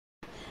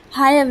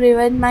Hi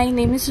everyone, my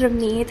name is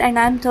Ramneet and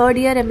I'm third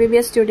year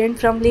MBBS student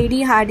from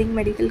Lady Harding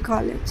Medical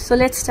College. So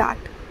let's start.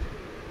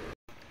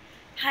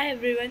 Hi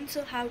everyone,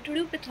 so how to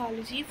do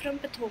pathology from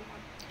Pathoma.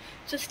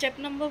 So step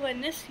number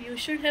 1 is you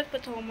should have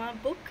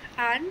Pathoma book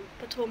and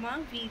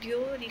Pathoma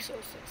video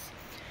resources.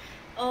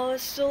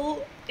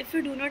 So if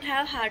you do not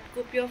have hard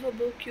copy of a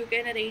book, you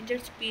can arrange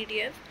its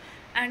PDF,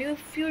 and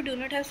if you do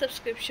not have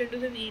subscription to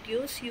the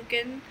videos, you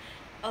can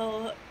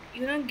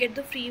get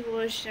the free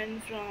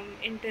version from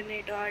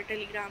internet or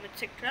telegram,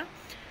 etc.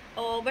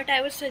 But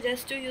I would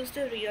suggest to use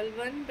the real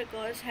one,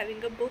 because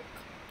having a book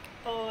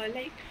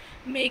like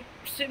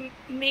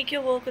make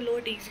your work a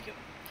lot easier.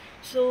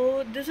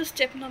 So this is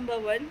step number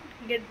 1,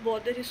 get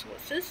both the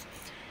resources.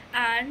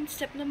 And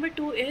step number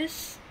 2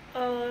 is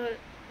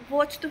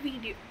watch the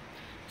video.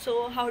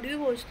 So how do you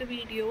watch the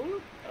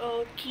video?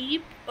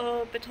 Keep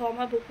a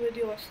Pathoma book with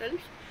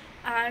yourself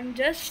and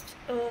just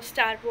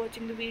start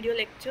watching the video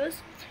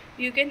lectures.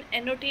 You can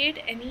annotate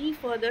any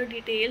further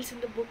details in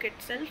the book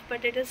itself,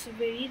 but it is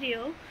very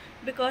rare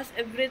because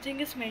everything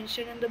is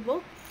mentioned in the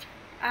book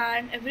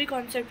and every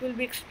concept will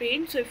be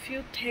explained. So if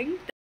you think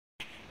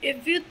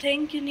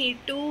you need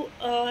to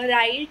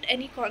write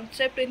any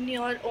concept in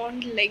your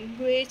own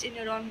language, in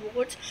your own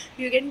words,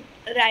 you can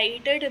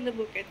write it in the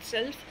book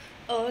itself.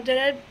 There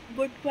are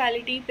good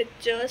quality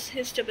pictures,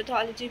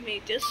 histopathology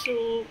images,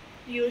 so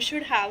you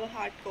should have a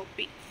hard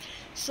copy.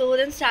 So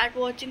then start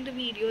watching the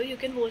video. You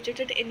can watch it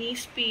at any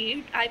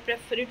speed. I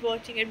prefer it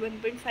watching at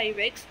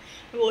 1.5x.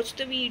 Watch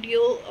the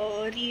video,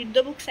 read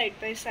the book side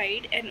by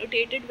side,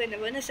 annotate it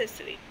whenever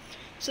necessary.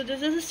 So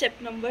this is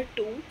step number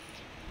 2.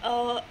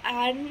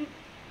 And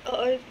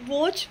I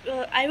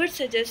would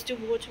suggest to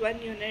watch one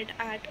unit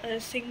at a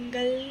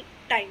single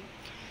time.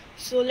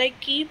 So like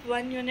keep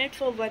one unit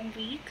for 1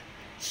 week.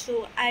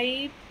 So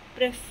I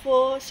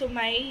prefer, so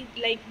my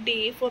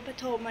day for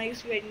Pathoma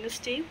is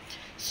Wednesday.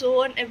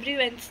 So on every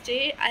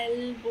Wednesday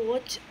I'll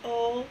watch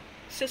a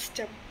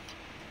system,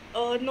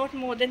 not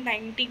more than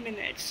 90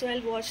 minutes. So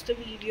I'll watch the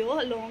video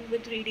along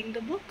with reading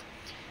the book,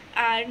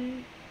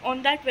 and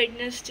on that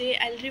Wednesday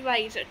I'll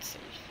revise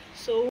itself.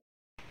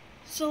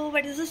 So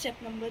what is the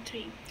step number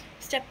 3?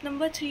 Step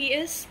number 3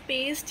 is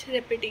spaced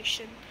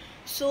repetition.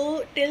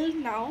 So till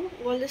now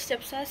all the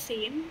steps are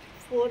same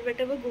for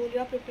whatever goal you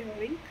are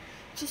preparing.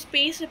 So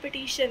spaced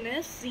repetition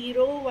is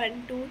 0,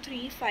 1, 2,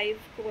 3, 5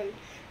 goal.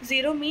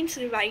 0 means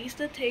revise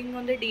the thing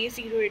on the day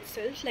 0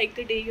 itself, like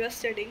the day you are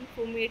studying.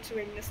 For me it's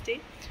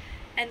Wednesday.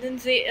 And then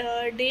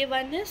day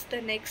 1 is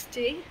the next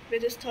day,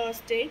 which is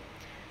Thursday,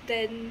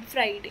 then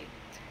Friday.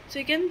 So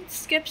you can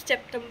skip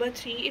step number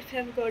 3 if you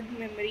have got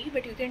memory,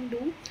 but you can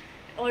do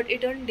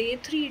it on day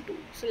 3 too.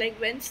 So like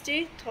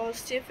Wednesday,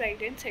 Thursday,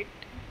 Friday and Saturday,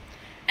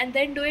 and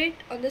then do it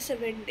on the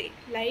 7th day,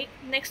 like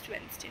next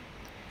Wednesday.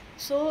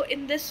 So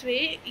in this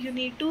way you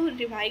need to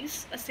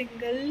revise a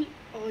single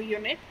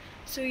unit.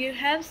 So you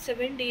have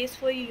 7 days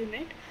for a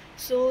unit.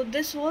 So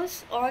this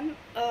was on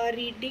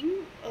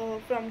reading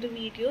from the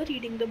video,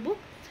 reading the book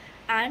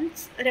and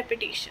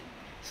repetition.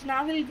 So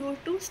now we'll go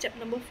to step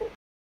number 4.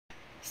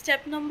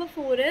 Step number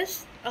 4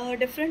 is a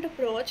different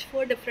approach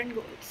for different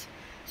goals.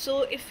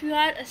 So if you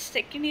are a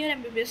second year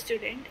MBBS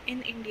student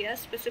in India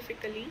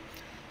specifically,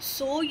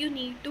 so you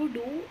need to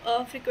do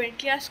a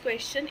frequently asked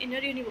question in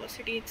your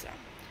university exam.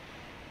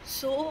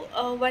 So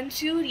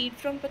once you read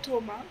from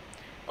Pathoma,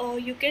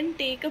 you can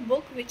take a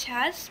book which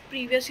has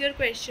previous year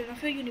question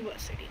of your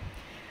university.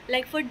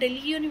 Like for Delhi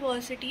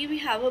University, we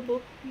have a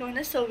book known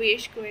as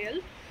Sarvesh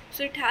Goyal.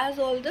 So it has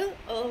all the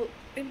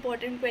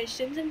important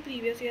questions and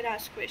previous year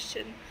asked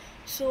question.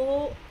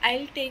 So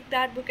I'll take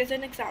that book as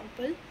an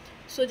example.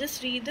 So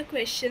just read the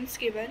questions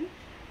given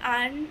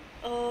and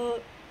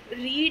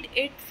read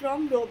it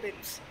from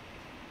Robbins.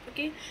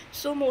 Okay,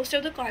 so most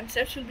of the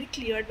concepts will be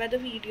cleared by the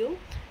video.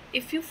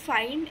 If you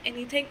find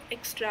anything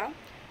extra,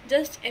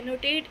 just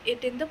annotate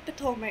it in the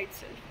Pathoma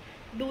itself.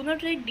 Do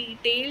not write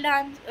detailed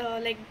and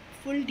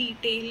full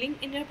detailing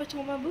in your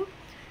Pathoma book.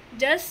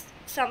 Just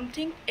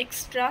something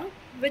extra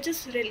which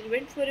is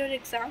relevant for your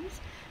exams,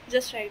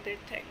 just write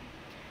that thing.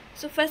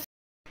 So first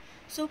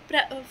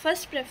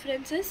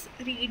preference is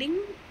reading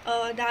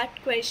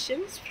that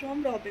questions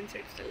from Robbins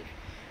itself.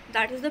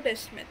 That is the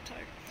best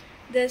method.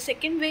 The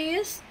second way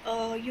is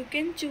you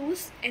can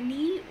choose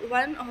any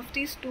one of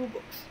these two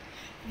books.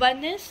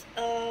 One is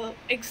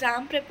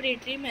Exam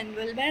Preparatory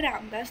Manual by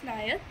Ramdas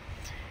Nair,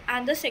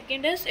 and the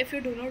second is, if you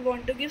do not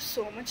want to give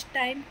so much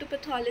time to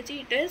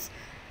pathology, it is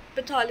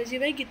Pathology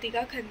by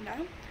Gitika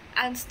Khanna.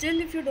 And still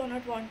if you do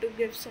not want to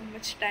give so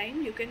much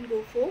time, you can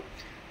go for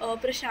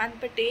Prashant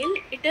Patel.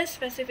 It is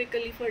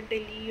specifically for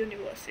Delhi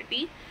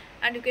University,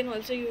 and you can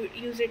also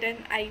use it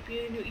in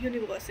IPU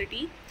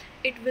University.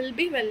 It will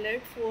be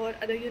valid for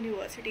other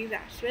universities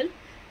as well.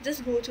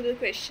 Just go through the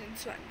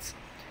questions once.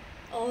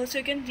 So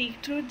you can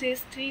read through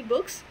these 3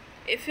 books.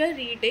 If you are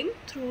reading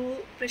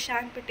through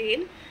Prashant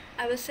Patel,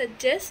 I would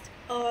suggest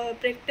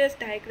practice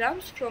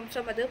diagrams from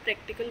some other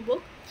practical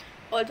book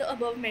or the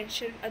above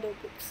mentioned other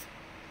books.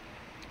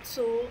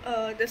 So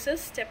this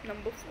is step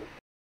number 4.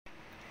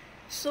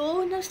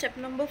 So now step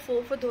number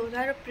 4 for those who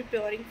are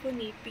preparing for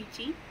NEET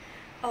PG,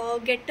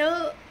 get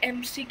a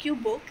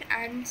MCQ book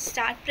and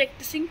start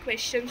practicing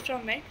questions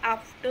from it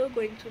after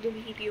going through the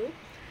video.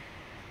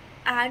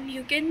 And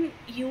you can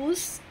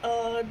use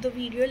the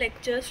video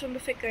lectures from the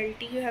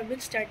faculty you have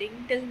been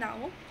studying till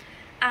now,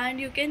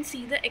 and you can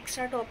see the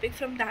extra topic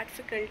from that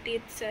faculty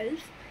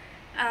itself,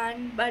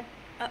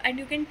 and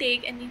you can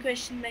take any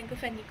question bank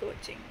of any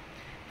coaching.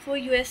 For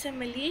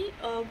USMLE,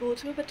 go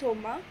through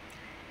Pathoma.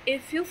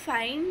 If you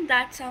find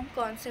that some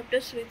concept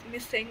is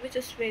missing, which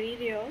is very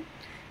rare,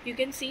 you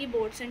can see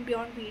boards and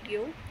beyond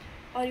video,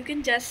 or you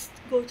can just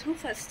go through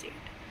first aid.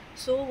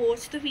 So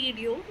watch the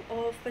video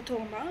of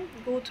Pathoma,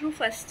 go through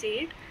first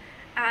aid,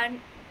 and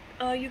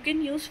you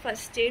can use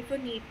first aid for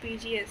NEET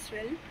PG as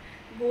well.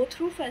 Go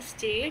through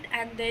first aid,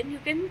 and then you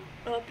can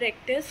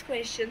practice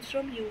questions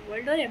from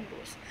UWorld or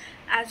MBBS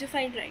as you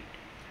find right.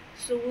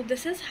 So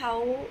this is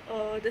how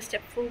the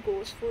step 4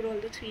 goes for all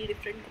the 3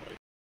 different goals.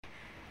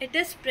 It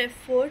is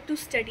preferred to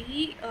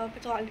study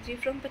pathology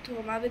from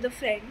Pathoma with a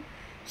friend,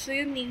 so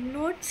you need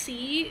not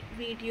see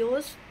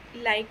videos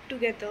like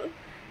together,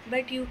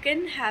 but you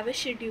can have a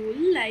schedule.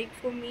 Like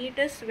for me it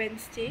is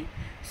Wednesday,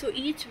 so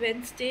each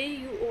Wednesday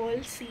you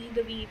all see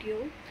the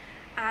video,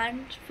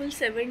 and for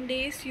 7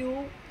 days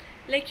you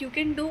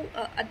can do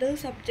other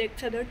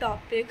subjects, other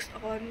topics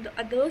on the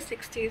other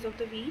 6 days of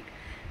the week,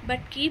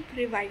 but keep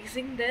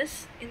revising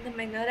this in the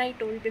manner I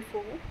told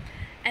before.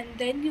 And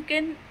then you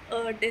can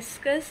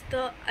discuss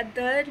the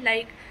other,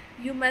 like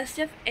you must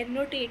have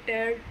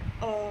annotated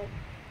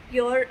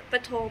your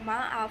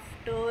Pathoma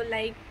after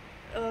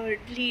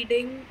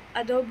reading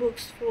other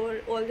books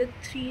for all the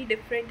 3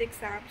 different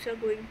exams you're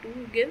going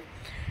to give,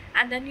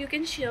 and then you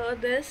can share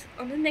this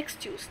on the next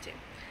Tuesday,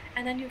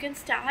 and then you can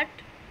start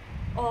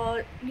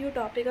a new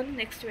topic on the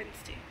next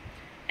Wednesday,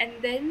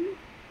 and then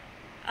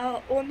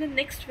on the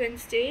next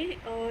Wednesday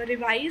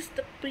revise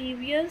the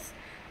previous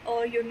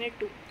unit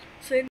 2.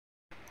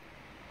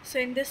 So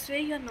in this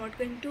way you are not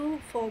going to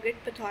forget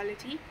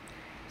pathology.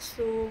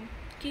 So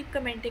keep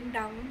commenting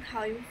down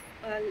how you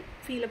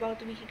feel about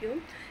the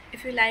video.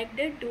 If you liked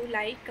it, do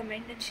like,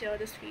 comment and share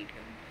this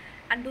video,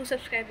 and do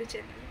subscribe the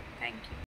channel. Thank you.